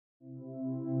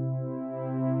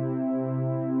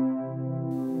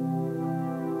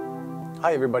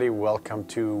Hi everybody, welcome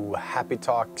to Happy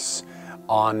Talks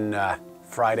on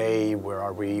Friday, where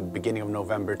are we? Beginning of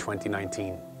November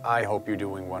 2019. I hope you're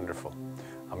doing wonderful.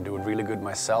 I'm doing really good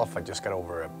myself. I just got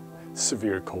over a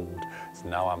severe cold, so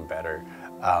now I'm better.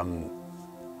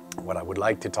 What I would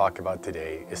like to talk about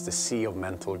today is the sea of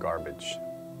mental garbage.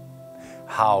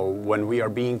 How when we are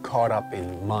being caught up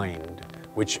in mind,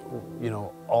 which,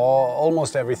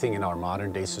 almost everything in our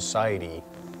modern day society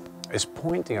is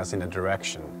pointing us in a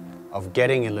direction of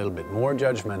getting a little bit more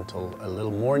judgmental, a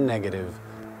little more negative,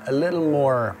 a little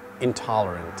more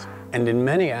intolerant. And in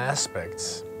many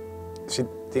aspects, see,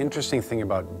 the interesting thing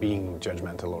about being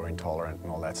judgmental or intolerant and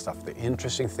all that stuff, the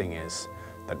interesting thing is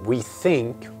that we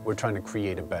think we're trying to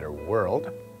create a better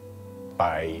world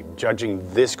by judging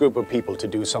this group of people to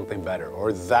do something better,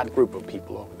 or that group of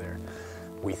people over there.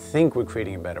 We think we're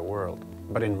creating a better world,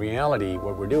 but in reality,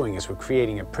 what we're doing is we're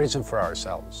creating a prison for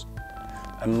ourselves.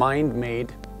 A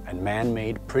mind-made and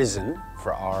man-made prison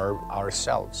for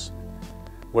ourselves,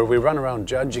 where we run around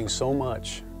judging so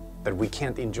much that we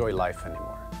can't enjoy life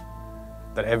anymore.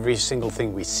 That every single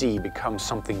thing we see becomes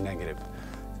something negative.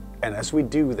 And as we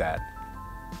do that,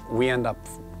 we end up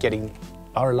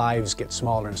our lives get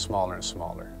smaller and smaller and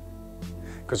smaller.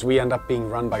 Because we end up being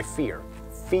run by fear.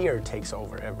 Fear takes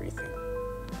over everything.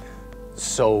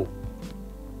 So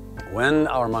when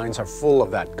our minds are full of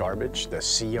that garbage, the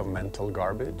sea of mental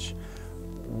garbage,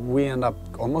 we end up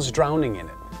almost drowning in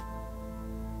it.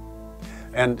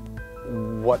 And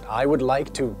what I would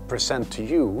like to present to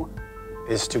you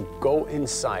is to go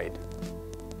inside.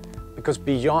 Because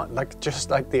beyond,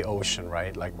 just like the ocean,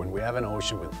 right? Like when we have an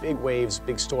ocean with big waves,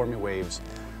 big stormy waves,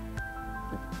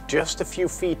 just a few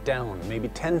feet down, maybe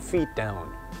 10 feet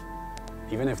down,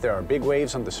 even if there are big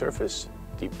waves on the surface,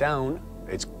 deep down,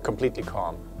 it's completely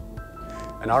calm.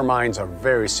 And our minds are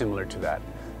very similar to that,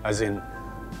 as in,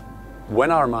 when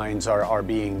our minds are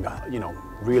being,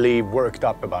 really worked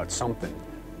up about something,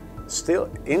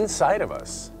 still inside of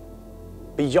us,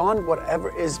 beyond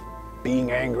whatever is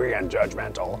being angry and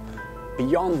judgmental,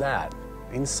 beyond that,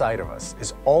 inside of us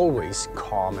is always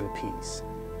calm and peace.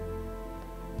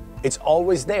 It's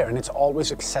always there and it's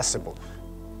always accessible,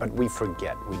 but we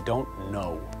forget, we don't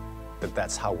know that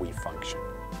that's how we function.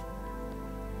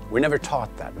 We're never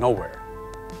taught that, nowhere.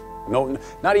 No,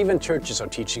 not even churches are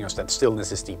teaching us that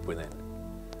stillness is deep within.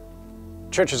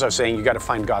 Churches are saying you got to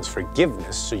find God's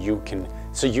forgiveness so you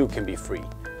can be free,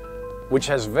 which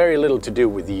has very little to do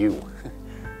with you,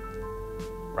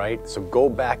 right? So go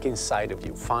back inside of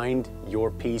you, find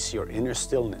your peace, your inner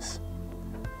stillness.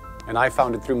 And I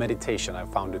found it through meditation. I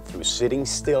found it through sitting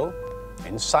still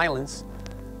in silence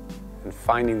and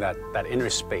finding that inner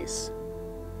space.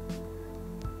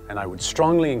 And I would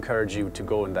strongly encourage you to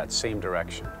go in that same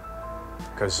direction.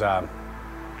 Because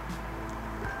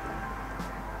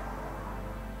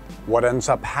what ends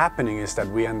up happening is that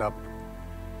we end up,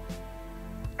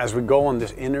 as we go on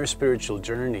this inner spiritual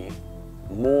journey,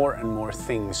 more and more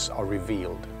things are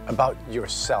revealed about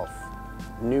yourself.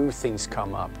 New things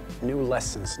come up, new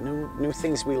lessons, new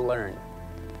things we learn.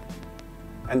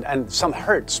 And some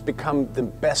hurts become the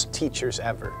best teachers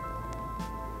ever.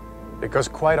 Because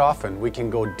quite often we can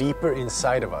go deeper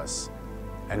inside of us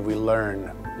and we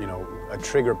learn, a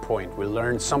trigger point. We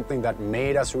learn something that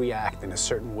made us react in a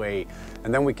certain way.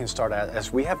 And then we can start,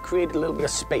 as we have created a little bit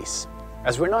of space,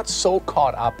 as we're not so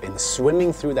caught up in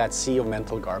swimming through that sea of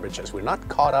mental garbage, as we're not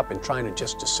caught up in trying to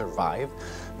survive,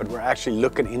 but we're actually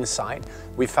looking inside,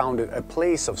 we found a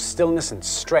place of stillness and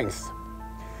strength.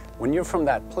 When you're from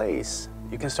that place,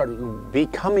 you can start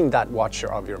becoming that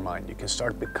watcher of your mind. You can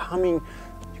start becoming,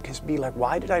 you can be like,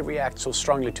 why did I react so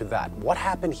strongly to that? What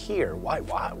happened here?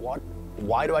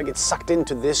 Why do I get sucked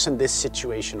into this and this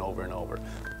situation over and over?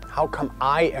 How come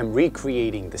I am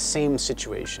recreating the same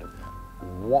situation,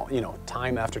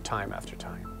 time after time after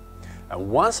time? And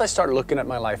once I start looking at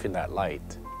my life in that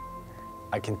light,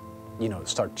 I can,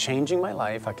 start changing my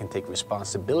life. I can take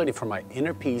responsibility for my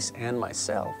inner peace and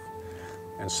myself.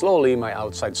 And slowly my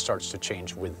outside starts to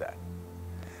change with that.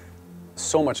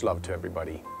 So much love to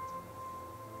everybody.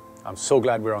 I'm so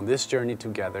glad we're on this journey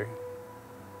together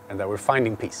and that we're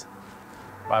finding peace.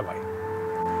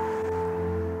 Bye-bye.